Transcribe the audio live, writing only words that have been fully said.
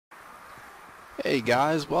Hey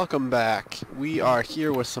guys, welcome back. We are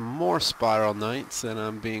here with some more Spiral Knights, and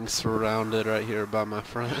I'm being surrounded right here by my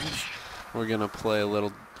friends. We're gonna play a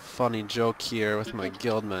little funny joke here with my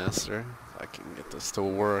guildmaster, if I can get this to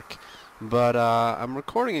work. But I'm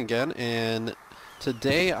recording again, and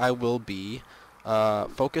today I will be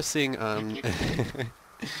focusing on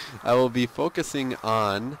I will be focusing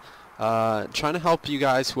on trying to help you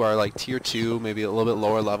guys who are like tier 2, maybe a little bit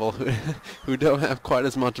lower level, who don't have quite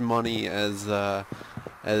as much money as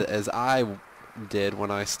I did when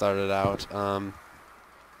I started out.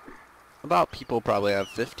 About people probably have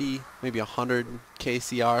 50, maybe 100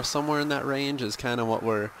 KCR, somewhere in that range is kind of what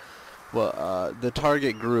the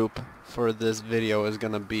target group for this video is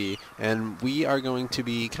going to be. And we are going to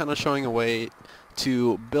be kind of showing a way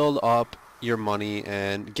to build up your money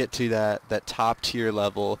and get to that top tier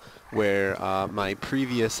level where my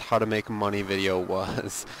previous how to make money video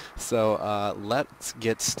was. So let's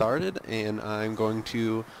get started, and I'm going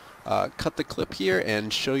to cut the clip here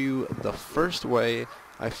and show you the first way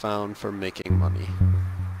I found for making money.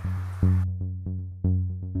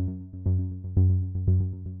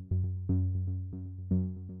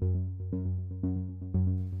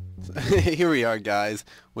 Here we are, guys,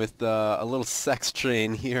 with a little sex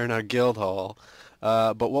train here in our guild hall.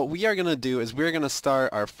 But what we are going to do is we're going to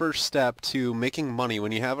start our first step to making money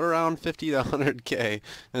when you have around 50 to 100k,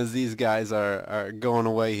 as these guys are going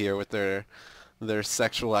away here with their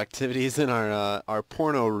sexual activities in our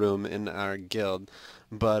porno room in our guild.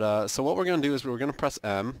 But so what we're going to do is we're going to press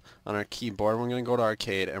M on our keyboard. We're going to go to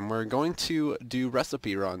arcade, and we're going to do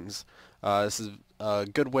recipe runs. This is a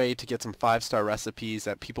good way to get some 5-star recipes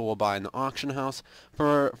that people will buy in the auction house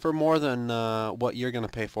for more than what you're going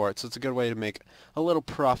to pay for it. So it's a good way to make a little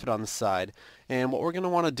profit on the side. And what we're going to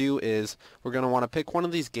want to do is we're going to want to pick one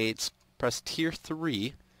of these gates, press tier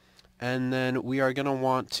 3, and then we are going to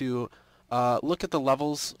want to look at the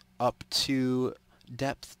levels up to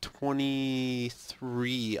depth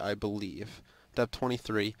 23, I believe. Depth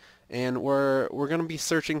 23, and we're going to be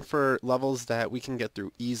searching for levels that we can get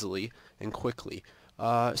through easily and quickly.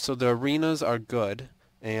 So the arenas are good,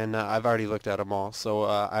 and I've already looked at them all, so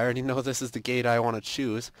I already know this is the gate I want to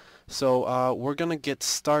choose. So we're going to get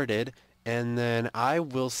started, and then I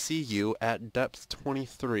will see you at depth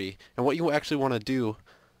 23. And what you actually want to do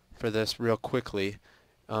for this real quickly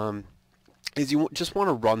is you just want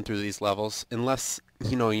to run through these levels, unless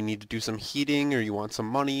you need to do some heating or you want some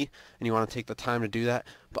money and you want to take the time to do that.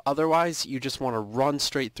 But otherwise, you just want to run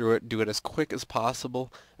straight through it, do it as quick as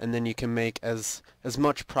possible, and then you can make as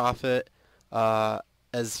much profit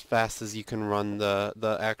as fast as you can run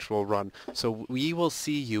the actual run. So we will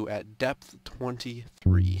see you at depth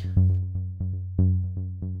 23.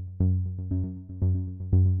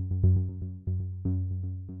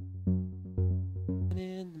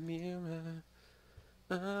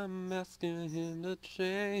 I'm asking him to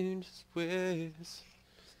change his ways,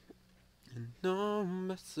 and no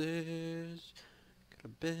message could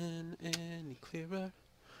have been any clearer.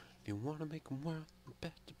 You wanna make a world a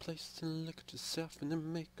better place, and look at yourself and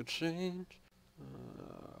then make a change.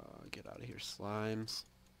 Get out of here, slimes.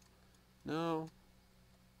 No.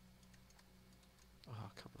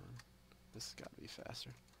 Oh, come on. This has got to be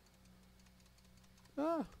faster.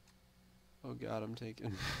 Ah. Oh god, I'm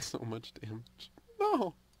taking so much damage.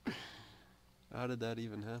 No! How did that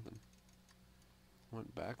even happen?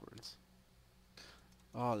 Went backwards.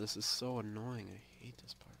 Oh, this is so annoying. I hate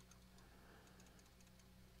this part.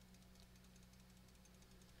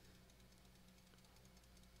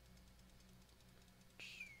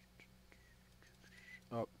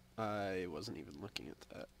 Oh, I wasn't even looking at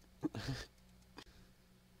that.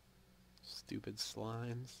 Stupid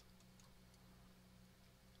slimes.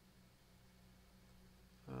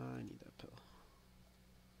 I need that pill.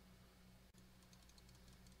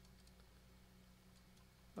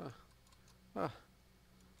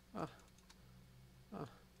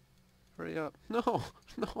 Hurry up. No!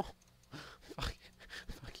 No! Fuck.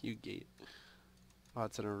 Fuck you, gate. Oh,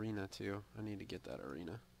 it's an arena, too. I need to get that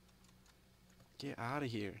arena. Get out of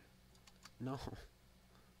here. No.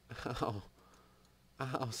 Ow.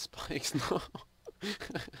 Ow, spikes, no.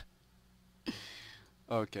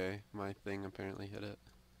 Okay, my thing apparently hit it.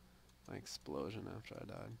 My explosion after I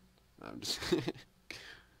died. I'm just gonna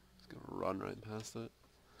run right past it.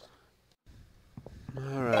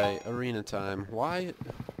 Alright, arena time. Why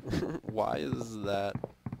why is that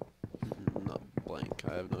not blank?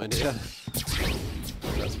 I have no idea.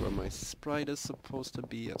 That's where my sprite is supposed to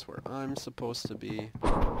be. That's where I'm supposed to be.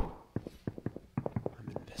 I'm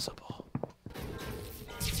invisible.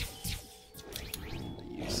 I need to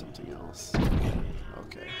use something else.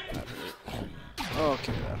 Okay, that hurt.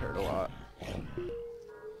 Okay, that hurt a lot.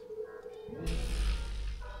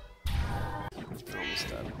 Almost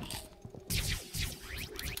dead.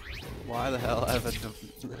 Why the hell I have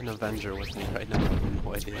an Avenger with me right now? I have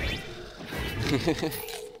no idea.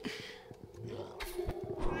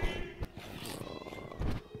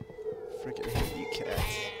 Freaking hate you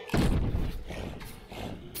cats.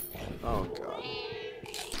 Oh god.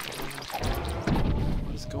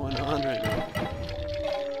 What is going on right now?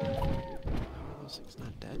 Those thing's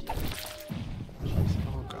not dead yet. Jeez.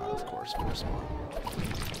 Oh god, of course, we're smart.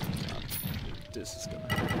 God. This is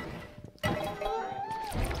gonna hurt.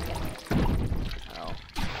 Ow.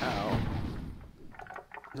 Ow.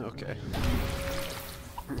 Okay.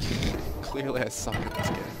 Clearly I suck at this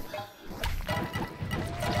game.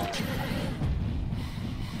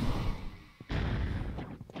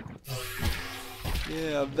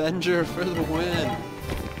 Yeah, Avenger for the win!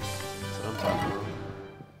 That's what I'm talking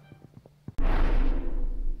about.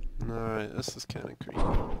 Alright, this is kinda creepy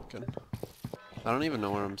looking. I don't even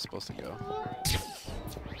know where I'm supposed to go.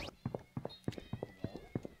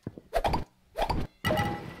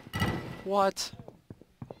 What?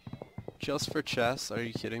 Just for chess? Are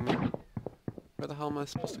you kidding me? Where the hell am I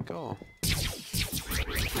supposed to go? Okay,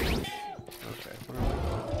 where am I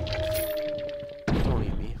going? Don't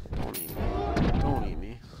eat me. Don't eat me. Don't eat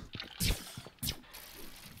me.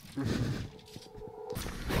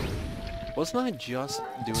 Wasn't I just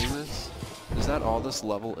doing this? Is that all this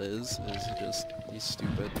level is? Is it just these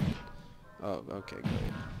stupid... Oh, okay,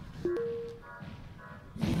 great.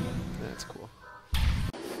 That's cool.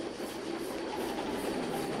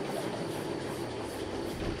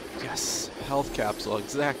 Yes! Health capsule,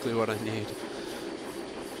 exactly what I need.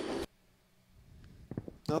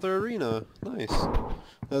 Another arena, nice. That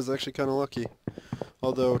was actually kind of lucky.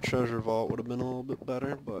 Although treasure vault would have been a little bit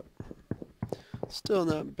better, but still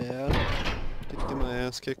not bad. Did get my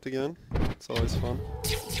ass kicked again. It's always fun.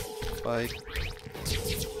 By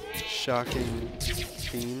shocking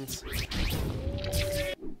fiends.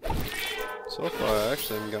 So far I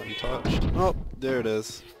actually haven't gotten touched. Oh, there it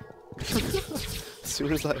is. As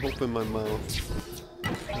soon as I open my mouth.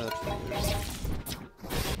 That figures.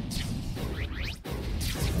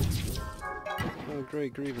 Oh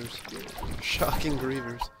great, Grievers. Shocking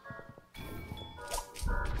Grievers.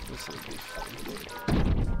 This will be fun.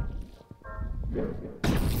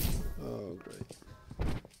 Oh great.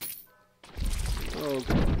 Oh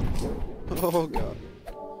god. Oh god.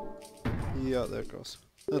 Yeah, there it goes.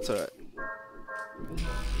 That's alright.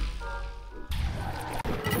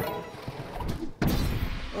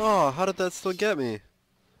 Oh, how did that still get me?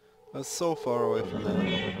 I was so far away from that.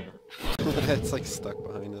 It's like stuck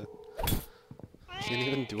behind it. Can't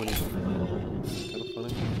even do anything. It's kind of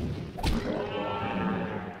funny.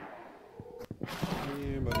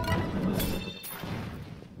 Here, buddy.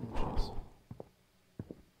 Oh, jeez.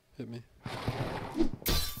 Hit me.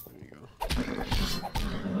 There you go.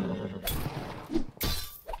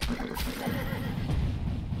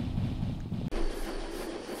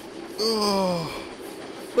 Oh,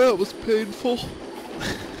 that was painful.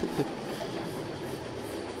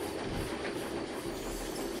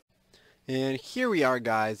 And here we are,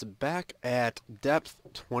 guys, back at depth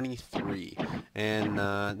 23, and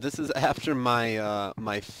this is after my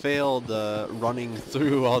my failed running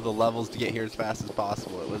through all the levels to get here as fast as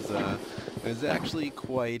possible. It was actually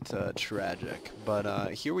quite tragic,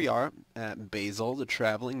 but here we are at Basil, the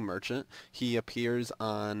traveling merchant. He appears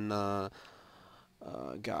on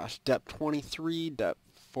gosh, depth 23, depth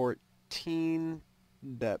 14,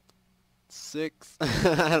 depth 6.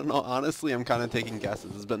 I don't know, honestly I'm kind of taking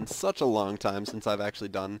guesses. It's been such a long time since I've actually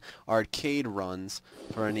done arcade runs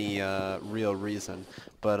for any real reason.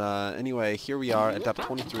 But anyway, here we are at depth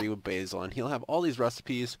 23 with Basil, and he'll have all these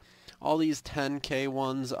recipes. All these 10k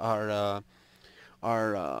ones are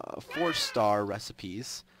 4-star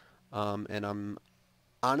recipes, and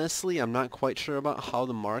honestly, I'm not quite sure about how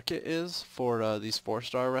the market is for these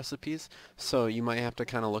 4-star recipes, so you might have to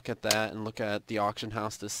kind of look at that and look at the auction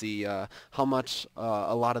house to see how much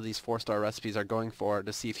a lot of these 4-star recipes are going for,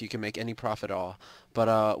 to see if you can make any profit at all.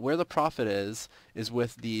 But where the profit is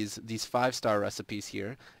with these 5-star recipes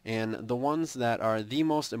here, and the ones that are the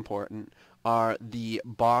most important are the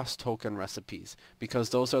boss token recipes, because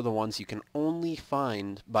those are the ones you can only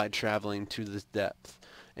find by traveling to this depth.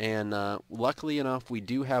 And luckily enough, we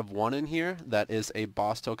do have one in here that is a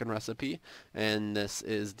boss token recipe, and this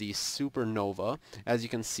is the Supernova. As you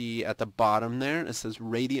can see at the bottom there, it says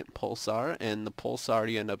Radiant Pulsar, and the Pulsar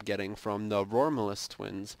you end up getting from the Romulus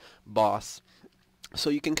twins boss So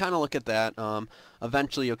you can kind of look at that.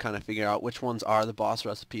 Eventually you'll kind of figure out which ones are the boss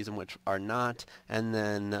recipes and which are not, and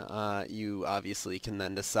then you obviously can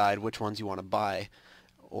then decide which ones you want to buy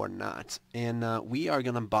or not. And we are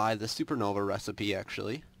going to buy the supernova recipe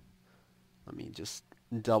actually. Let me just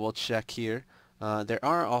double check here. There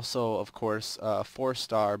are also, of course,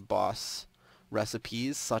 4-star boss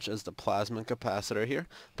recipes, such as the plasma capacitor here,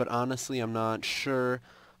 but honestly I'm not sure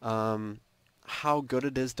how good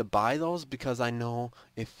it is to buy those, because I know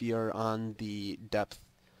if you're on the depth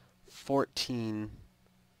 14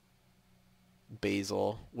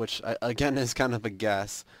 basal, which again is kind of a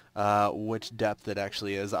guess, which depth it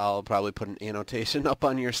actually is. I'll probably put an annotation up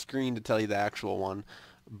on your screen to tell you the actual one,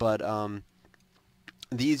 but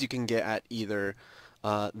these you can get at either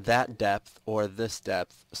that depth or this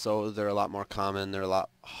depth, so they're a lot more common, they're a lot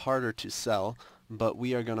harder to sell, but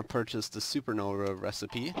we are going to purchase the supernova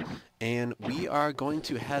recipe, and we are going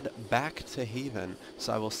to head back to Haven,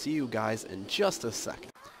 so I will see you guys in just a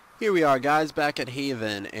second. Here we are, guys, back at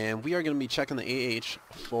Haven, and we are going to be checking the AH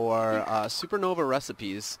for supernova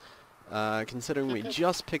recipes, considering we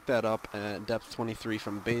just picked that up at depth 23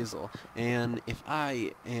 from Basil. And if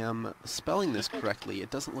I am spelling this correctly,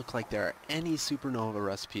 it doesn't look like there are any supernova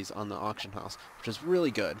recipes on the auction house, which is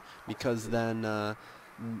really good, because then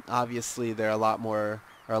obviously there are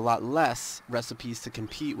a lot less recipes to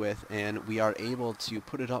compete with, and we are able to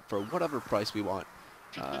put it up for whatever price we want.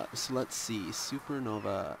 So let's see,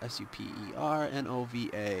 Supernova,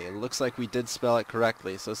 S-U-P-E-R-N-O-V-A. It looks like we did spell it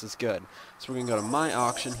correctly, so this is good. So we're going to go to My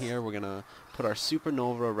Auction here. We're going to put our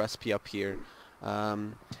Supernova recipe up here.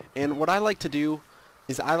 And what I like to do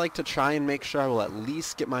is I like to try and make sure I will at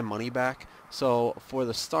least get my money back. So for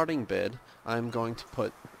the starting bid, I'm going to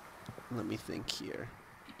put, let me think here.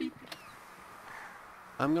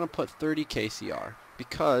 I'm going to put 30 KCR,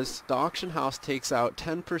 because the auction house takes out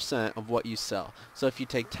 10% of what you sell. So if you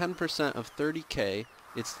take 10% of 30K,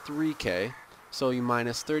 it's 3K. So you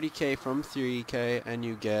minus 30K from 3K and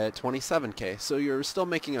you get 27K. So you're still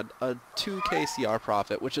making a 2 KCR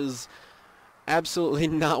profit, which is absolutely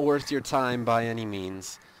not worth your time by any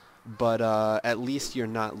means. But at least you're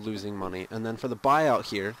not losing money. And then for the buyout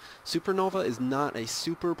here, Supernova is not a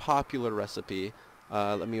super popular recipe.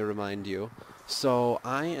 Let me remind you. So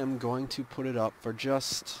I am going to put it up for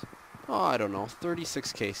just, oh, I don't know,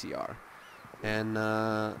 36 KCR. And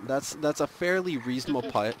that's a fairly reasonable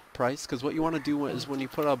price, because what you want to do is when you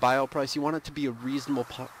put a buyout price, you want it to be a reasonable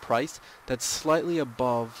price that's slightly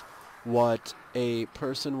above what a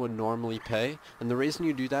person would normally pay. And the reason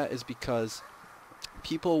you do that is because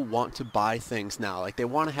people want to buy things now. Like, they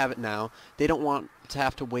want to have it now. They don't want to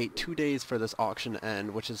have to wait 2 days for this auction to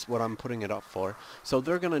end, which is what I'm putting it up for. So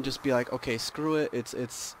they're gonna just be like, okay, screw it.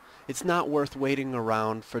 It's not worth waiting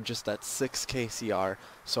around for just that 6 KCR.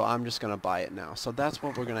 So I'm just gonna buy it now. So that's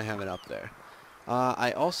what we're gonna have it up there.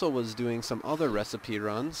 I also was doing some other recipe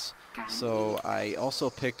runs. So I also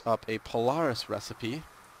picked up a Polaris recipe,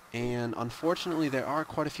 and unfortunately there are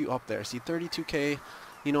quite a few up there. See, 32K.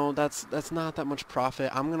 You know, that's not that much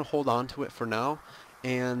profit. I'm going to hold on to it for now,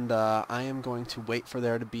 and I am going to wait for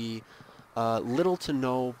there to be little to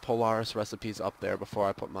no Polaris recipes up there before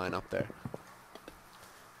I put mine up there.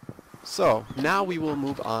 So, now we will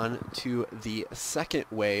move on to the second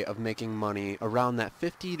way of making money around that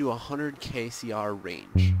 50 to 100 KCR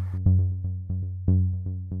range.